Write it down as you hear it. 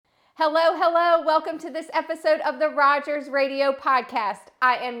Hello, hello. Welcome to this episode of the Rogers Radio Podcast.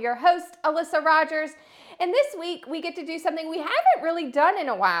 I am your host, Alyssa Rogers, and this week we get to do something we haven't really done in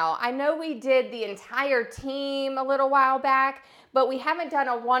a while. I know we did the entire team a little while back, but we haven't done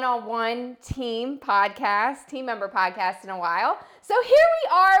a one-on-one team member podcast in a while. So here we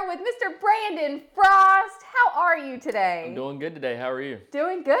are with Mr. Brandon Frost. How are you today? I'm doing good today. How are you?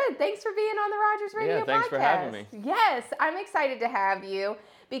 Doing good. Thanks for being on the Rogers Radio Podcast. Yeah, thanks for having me. Yes, I'm excited to have you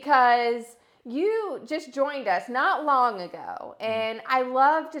because you just joined us not long ago, and I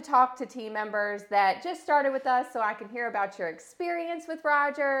love to talk to team members that just started with us so I can hear about your experience with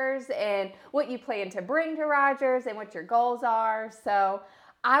Rogers and what you plan to bring to Rogers and what your goals are. So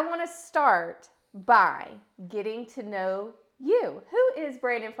I want to start by getting to know you. Who is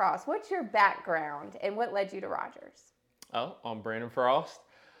Brandon Frost? What's your background and what led you to Rogers? Oh, I'm Brandon Frost.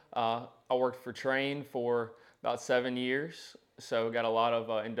 I worked for Trane for about 7 years, so got a lot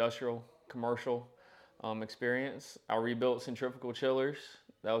of industrial, commercial experience. I rebuilt centrifugal chillers.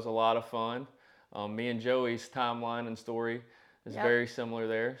 That was a lot of fun. Me and Joey's timeline and story is very similar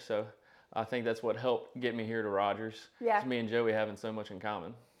there, so I think that's what helped get me here to Rogers. Yeah. Me and Joey having so much in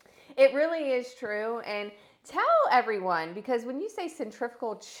common. It really is true, and tell everyone, because when you say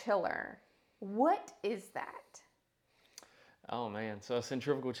centrifugal chiller, what is that? Oh man, so a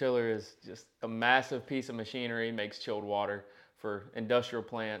centrifugal chiller is just a massive piece of machinery, makes chilled water for industrial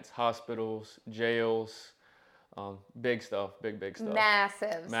plants, hospitals, jails, big stuff, big stuff.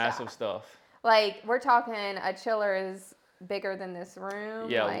 Massive stuff. Like, we're talking a chiller is bigger than this room?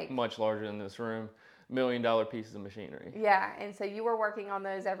 Yeah, much larger than this room. $1 million pieces of machinery. Yeah, and so you were working on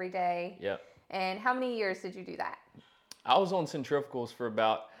those every day. Yep. And how many years did you do that? I was on centrifugals for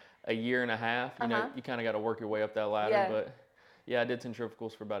about a year and a half. You know, you kind of got to work your way up that ladder, but yeah, I did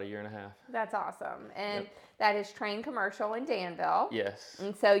centrifugals for about a year and a half. That's awesome. And that is Trane Commercial in Danville. Yes.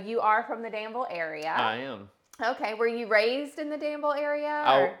 And so you are from the Danville area. I am. Okay. Were you raised in the Danville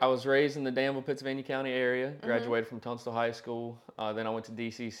area? I was raised in the Danville, Pennsylvania County area, graduated from Tunstall High School. Then I went to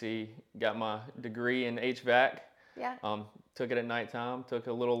DCC, got my degree in HVAC. Yeah. Took it at nighttime, took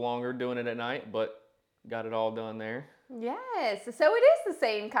a little longer doing it at night, but got it all done there. Yes. So it is the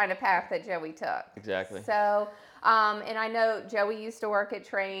same kind of path that Joey took. Exactly. So, and I know Joey used to work at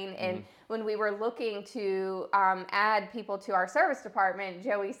Trane, and when we were looking to add people to our service department,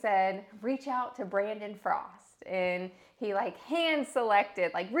 Joey said, reach out to Brandon Frost. And he hand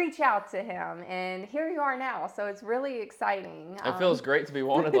selected, reach out to him. And here you are now. So it's really exciting. It feels great to be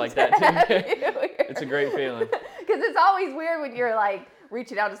wanted like that too. It's a great feeling. Because it's always weird when you're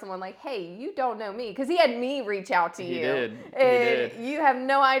reaching out to someone hey, you don't know me. Because he had me reach out to you. He did. And you have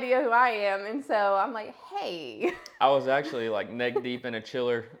no idea who I am. And so I'm like, hey. I was actually neck deep in a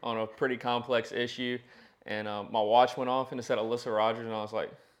chiller on a pretty complex issue. And my watch went off and it said Alyssa Rogers. And I was like,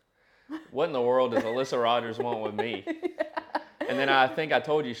 what in the world does Alyssa Rogers want with me? And then I think I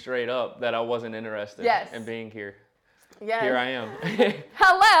told you straight up that I wasn't interested in being here. Yes. Here I am.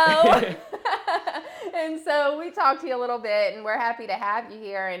 Hello. And so we talked to you a little bit, and we're happy to have you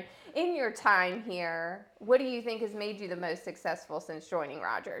here. And in your time here, what do you think has made you the most successful since joining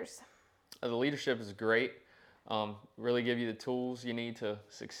Rogers? The leadership is great. Really give you the tools you need to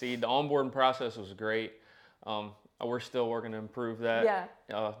succeed. The onboarding process was great. We're still working to improve that.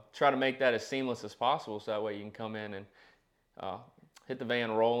 Yeah. Try to make that as seamless as possible so that way you can come in and hit the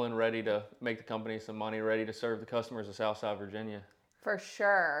van rolling, ready to make the company some money, ready to serve the customers of Southside Virginia. For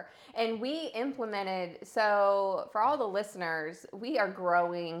sure. And we implemented, so for all the listeners, we are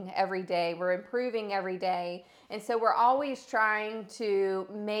growing every day. We're improving every day. And so we're always trying to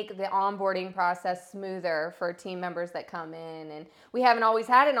make the onboarding process smoother for team members that come in. And we haven't always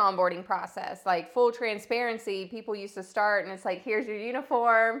had an onboarding process. Full transparency, people used to start and it's here's your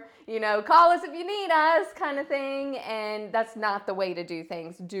uniform, call us if you need us kind of thing. And that's not the way to do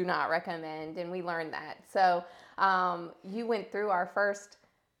things. Do not recommend. And we learned that. So you went through our first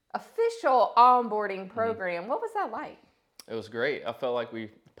official onboarding program. What was that like? It was great. I felt like we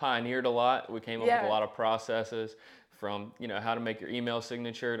pioneered a lot. We came up with a lot of processes from, how to make your email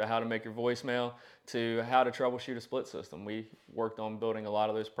signature to how to make your voicemail to how to troubleshoot a split system. We worked on building a lot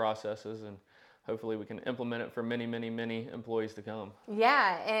of those processes, and hopefully we can implement it for many, many, many employees to come.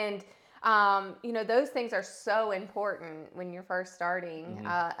 Yeah, and those things are so important when you're first starting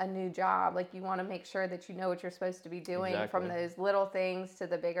a new job. You want to make sure that you know what you're supposed to be doing from those little things to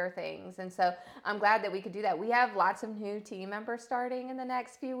the bigger things. And so I'm glad that we could do that. We have lots of new team members starting in the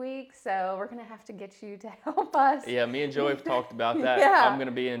next few weeks, so we're going to have to get you to help us. Yeah, me and Joey have talked about that. I'm going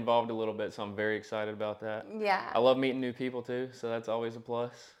to be involved a little bit, so I'm very excited about that. Yeah. I love meeting new people too, so that's always a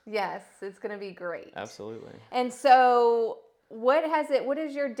plus. Yes, it's going to be great. Absolutely. And so what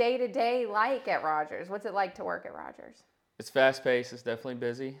is your day-to-day like at Rogers? What's it like to work at Rogers? It's fast paced. It's definitely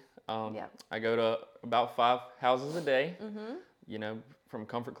busy. Yeah. I go to about 5 houses a day. Mm-hmm. You know, from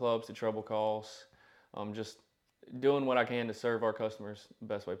comfort clubs to trouble calls. Just doing what I can to serve our customers the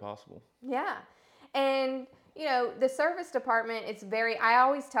best way possible. Yeah. And the service department, I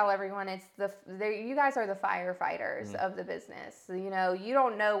always tell everyone you guys are the firefighters of the business. So, you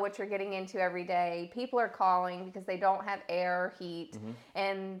don't know what you're getting into every day. People are calling because they don't have air or heat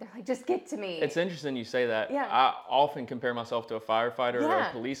and they're like, just get to me. It's interesting you say that. Yeah. I often compare myself to a firefighter or a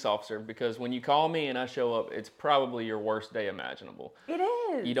police officer because when you call me and I show up, it's probably your worst day imaginable. It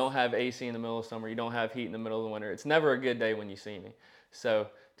is. You don't have AC in the middle of summer. You don't have heat in the middle of the winter. It's never a good day when you see me. So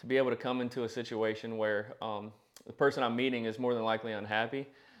to be able to come into a situation where the person I'm meeting is more than likely unhappy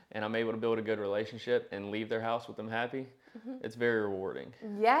and I'm able to build a good relationship and leave their house with them happy, it's very rewarding.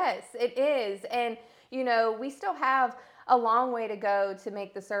 Yes, it is. And, we still have a long way to go to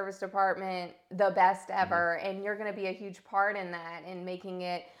make the service department the best ever. And you're going to be a huge part in that and making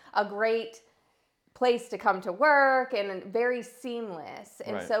it a great place to come to work and very seamless.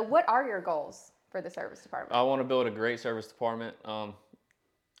 And so what are your goals for the service department? I want to build a great service department.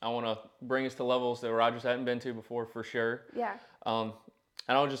 I want to bring us to levels that Rogers hadn't been to before, for sure. Yeah.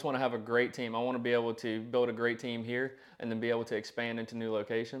 And I just want to have a great team. I want to be able to build a great team here and then be able to expand into new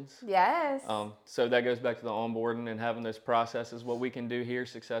locations. Yes. So that goes back to the onboarding and having those processes. What we can do here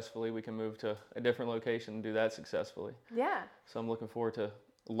successfully, we can move to a different location and do that successfully. Yeah. So I'm looking forward to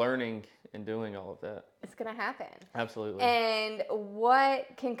learning and doing all of that. It's going to happen. Absolutely. And what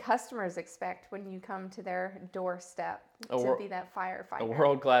can customers expect when you come to their doorstep to be that firefighter? A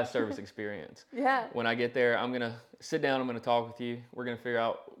world-class service experience. Yeah. When I get there, I'm going to sit down, I'm going to talk with you. We're going to figure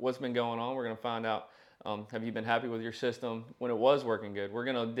out what's been going on. We're going to find out, have you been happy with your system when it was working good? We're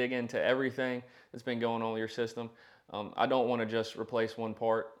going to dig into everything that's been going on with your system. I don't want to just replace one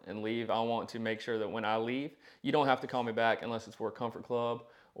part and leave. I want to make sure that when I leave, you don't have to call me back unless it's for a comfort club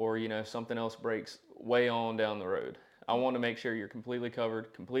or something else breaks way on down the road. I want to make sure you're completely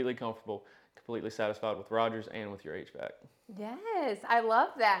covered, completely comfortable, completely satisfied with Rogers and with your HVAC. Yes, I love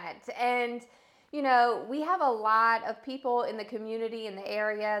that. And we have a lot of people in the community, in the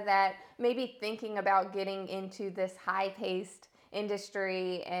area, that may be thinking about getting into this high-paced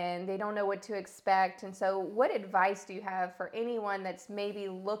industry and they don't know what to expect. And so what advice do you have for anyone that's maybe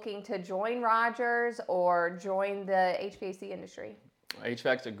looking to join Rogers or join the HVAC industry?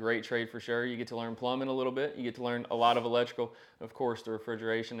 HVAC's a great trade for sure. You get to learn plumbing a little bit. You get to learn a lot of electrical, of course, the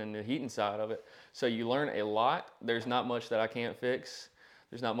refrigeration and the heating side of it. So you learn a lot. There's not much that I can't fix.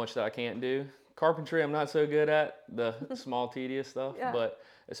 There's not much that I can't do. Carpentry, I'm not so good at, the small, tedious stuff. Yeah. But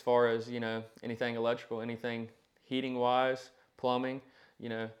as far as, anything electrical, anything heating-wise, plumbing,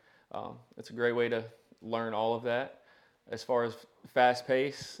 it's a great way to learn all of that. As far as fast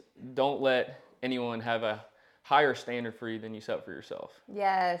pace, don't let anyone have a higher standard for you than you set for yourself.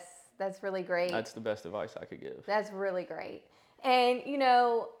 Yes, that's really great. That's the best advice I could give. That's really great. And,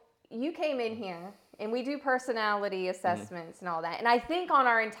 you came in here and we do personality assessments and all that. And I think on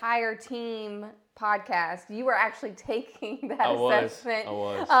our entire team podcast, you were actually taking that assessment. I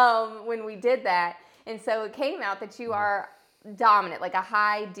was. When we did that. And so it came out that you are dominant, like a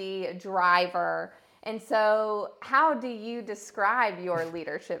high D driver. And so how do you describe your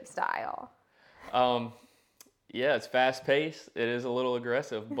leadership style? Yeah, it's fast paced. It is a little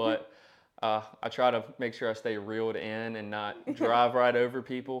aggressive, but I try to make sure I stay reeled in and not drive right over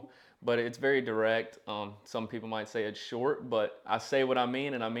people. But it's very direct. Some people might say it's short, but I say what I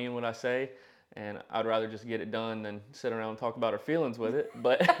mean and I mean what I say. And I'd rather just get it done than sit around and talk about our feelings with it.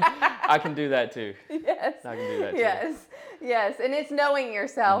 But I can do that too. Yes. I can do that too. Yes. And it's knowing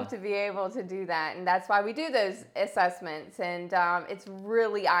yourself to be able to do that. And that's why we do those assessments. And it's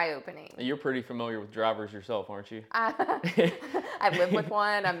really eye-opening. You're pretty familiar with drivers yourself, aren't you? I've lived with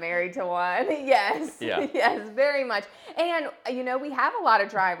one. I'm married to one. Yes. Yeah. Yes, very much. And, we have a lot of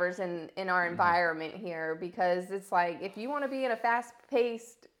drivers in our environment here because it's like if you want to be in a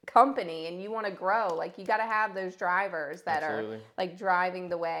fast-paced company and you want to grow, like you got to have those drivers that Absolutely. Are like driving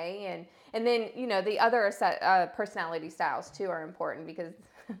the way, and then the other personality styles too are important because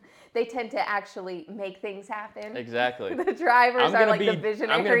they tend to actually make things happen. Exactly. The drivers are like the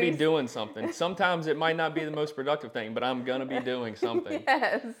visionaries. I'm going to be doing something. Sometimes it might not be the most productive thing, but I'm going to be doing something.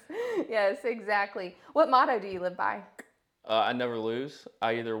 Yes, exactly. What motto do you live by? I never lose.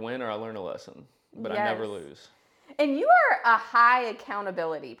 I either win or I learn a lesson, but I never lose. And you are a high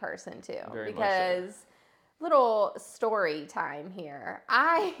accountability person too. Very because much so. Little story time here.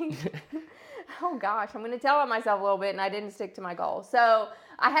 Oh gosh, I'm going to tell on myself a little bit, and I didn't stick to my goal. So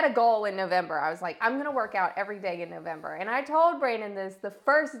I had a goal in November. I was like, I'm going to work out every day in November. And I told Brandon this the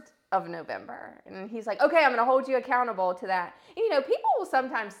 1st of November. And he's like, okay, I'm going to hold you accountable to that. And, people will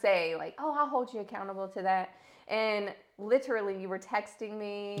sometimes say like, oh, I'll hold you accountable to that. And literally, you were texting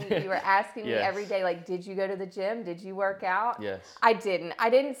me, you were asking me every day, like, did you go to the gym? Did you work out? Yes. I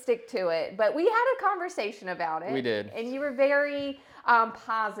didn't stick to it, but we had a conversation about it. We did. And you were very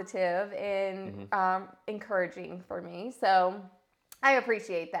positive and encouraging for me. So I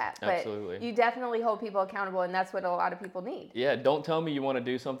appreciate that. But Absolutely. you definitely hold people accountable, and that's what a lot of people need. Yeah, don't tell me you want to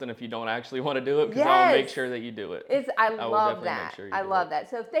do something if you don't actually want to do it, because I'll make sure that you do it. I love that. I love that.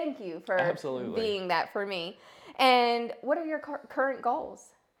 So thank you for being that for me. And what are your current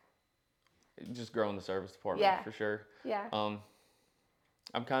goals? Just growing the service department, for sure. Yeah. I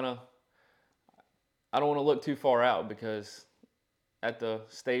don't want to look too far out, because at the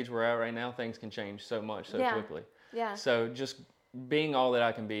stage we're at right now, things can change so much so quickly. Yeah. So just being all that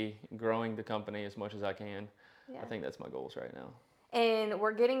I can be, growing the company as much as I can. I think that's my goals right now. And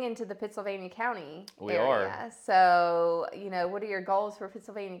we're getting into the Pittsylvania County We area. are. So, what are your goals for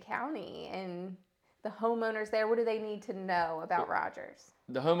Pittsylvania County and the homeowners there? What do they need to know about Rogers?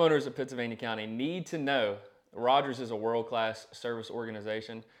 The homeowners of Pittsylvania County need to know Rogers is a world-class service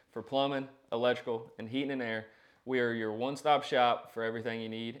organization for plumbing, electrical, and heating and air. We are your one-stop shop for everything you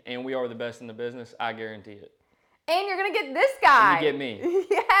need, and we are the best in the business. I guarantee it. And you're going to get this guy. And you get me.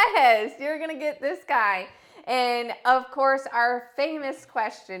 Yes, you're going to get this guy. And, of course, our famous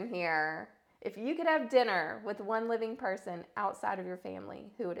question here. If you could have dinner with one living person outside of your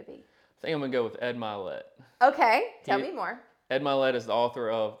family, who would it be? I think I'm going to go with Ed Milet. Okay, tell me more. Ed Milet is the author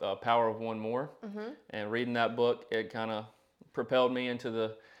of The Power of One More. And reading that book, it kind of propelled me into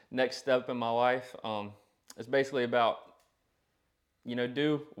the next step in my life. It's basically about,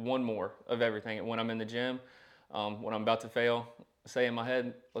 do one more of everything. When I'm in the gym, when I'm about to fail, say in my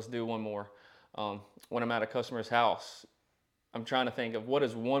head, let's do one more. When I'm at a customer's house, I'm trying to think of what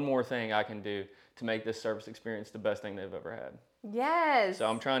is one more thing I can do to make this service experience the best thing they've ever had. Yes. So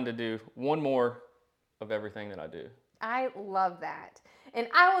I'm trying to do one more of everything that I do. I love that. And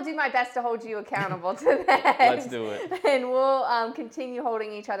I will do my best to hold you accountable to that. Let's do it. And we'll continue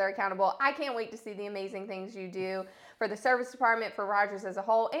holding each other accountable. I can't wait to see the amazing things you do for the service department, for Rogers as a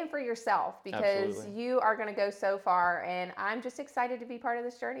whole, and for yourself, because Absolutely. you are going to go so far, and I'm just excited to be part of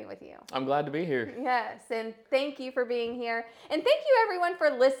this journey with you. I'm glad to be here. Yes, and thank you for being here. And thank you, everyone, for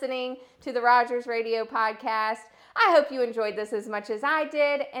listening to the Rogers Radio Podcast. I hope you enjoyed this as much as I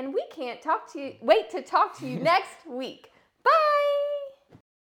did, and we can't wait to talk to you next week. Bye!